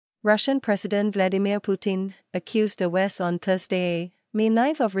Russian President Vladimir Putin accused the West on Thursday, May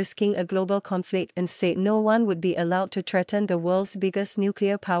 9, of risking a global conflict and said no one would be allowed to threaten the world's biggest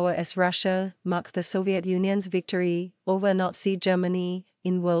nuclear power as Russia marked the Soviet Union's victory over Nazi Germany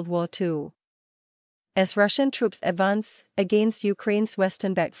in World War II. As Russian troops advance against Ukraine's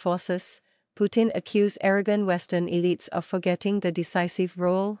Western-backed forces, Putin accused arrogant Western elites of forgetting the decisive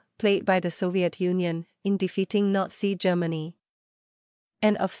role played by the Soviet Union in defeating Nazi Germany,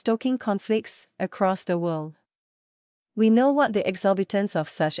 and of stoking conflicts across the world. We know what the exorbitance of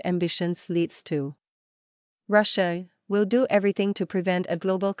such ambitions leads to. Russia will do everything to prevent a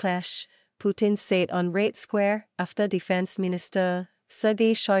global clash, Putin said on Red Square after Defense Minister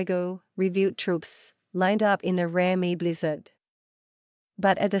Sergei Shoigu reviewed troops lined up in a rare May blizzard.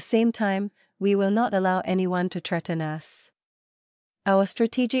 But at the same time, we will not allow anyone to threaten us. Our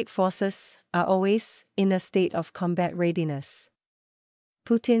strategic forces are always in a state of combat readiness.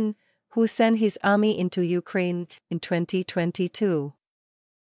 Putin, who sent his army into Ukraine in 2022,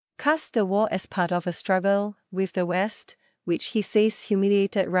 cast the war as part of a struggle with the West, which he says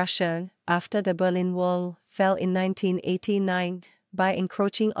humiliated Russia after the Berlin Wall fell in 1989 by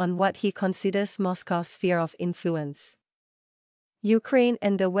encroaching on what he considers Moscow's sphere of influence. Ukraine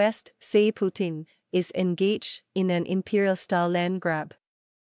and the West, say Putin, is engaged in an imperial-style land grab.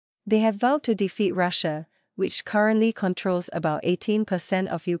 They have vowed to defeat Russia, which currently controls about 18%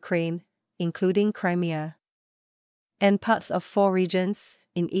 of Ukraine, including Crimea, and parts of 4 regions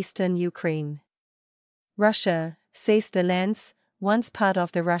in eastern Ukraine. Russia says the lands, once part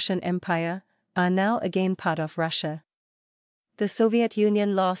of the Russian Empire, are now again part of Russia. The Soviet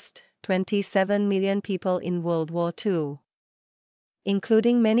Union lost 27 million people in World War II,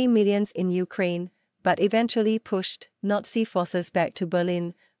 including many millions in Ukraine, but eventually pushed Nazi forces back to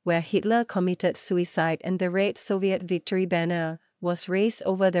Berlin, where Hitler committed suicide and the Red Soviet Victory banner was raised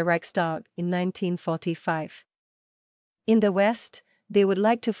over the Reichstag in 1945. In the West, they would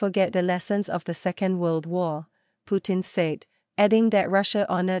like to forget the lessons of the Second World War, Putin said, adding that Russia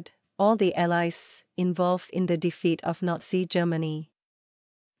honored all the allies involved in the defeat of Nazi Germany.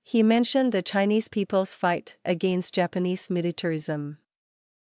 He mentioned the Chinese people's fight against Japanese militarism.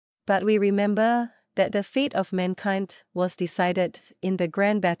 But we remember that the fate of mankind was decided in the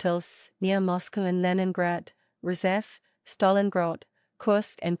grand battles near Moscow and Leningrad, Rzhev, Stalingrad,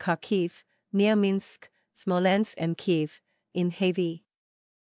 Kursk and Kharkiv, near Minsk, Smolensk and Kiev, in heavy,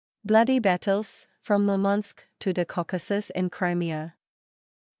 bloody battles from Murmansk to the Caucasus and Crimea.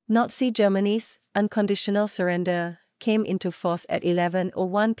 Nazi Germany's unconditional surrender came into force at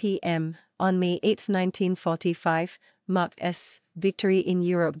 11:01 p.m. on May 8, 1945, marked as Victory in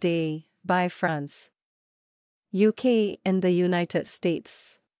Europe Day by France, UK and the United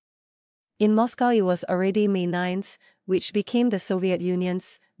States. In Moscow it was already May 9, which became the Soviet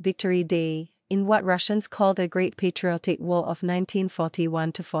Union's Victory Day, in what Russians call the Great Patriotic War of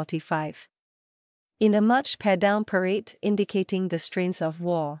 1941-45. In a much pared-down parade indicating the strains of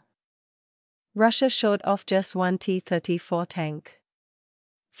war, Russia showed off just one T-34 tank.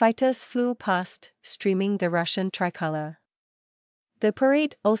 Fighters flew past, streaming the Russian tricolor. The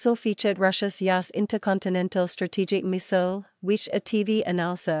parade also featured Russia's Yas intercontinental strategic missile, which a TV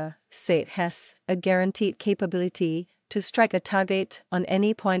announcer said has a guaranteed capability to strike a target on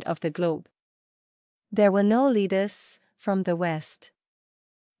any point of the globe. There were no leaders from the West.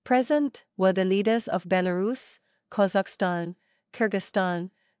 Present were the leaders of Belarus, Kazakhstan, Kyrgyzstan,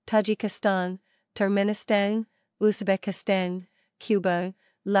 Tajikistan, Turkmenistan, Uzbekistan, Cuba,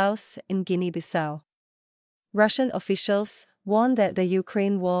 Laos and Guinea-Bissau. Russian officials warned that the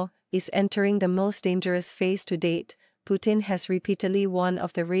Ukraine war is entering the most dangerous phase to date. Putin has repeatedly warned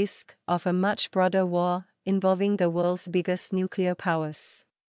of the risk of a much broader war involving the world's biggest nuclear powers.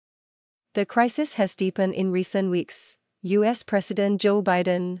 The crisis has deepened in recent weeks. U.S. President Joe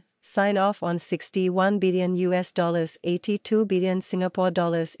Biden signed off on $61 billion, 82 billion Singapore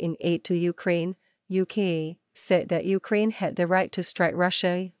dollars in aid to Ukraine. UK said that Ukraine had the right to strike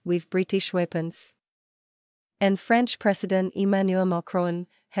Russia with British weapons. And French President Emmanuel Macron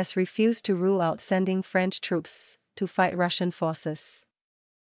has refused to rule out sending French troops to fight Russian forces.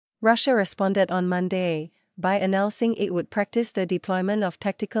 Russia responded on Monday by announcing it would practice the deployment of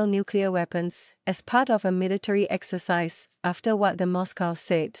tactical nuclear weapons as part of a military exercise after what the Moscow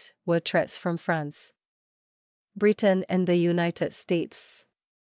said were threats from France, Britain and the United States.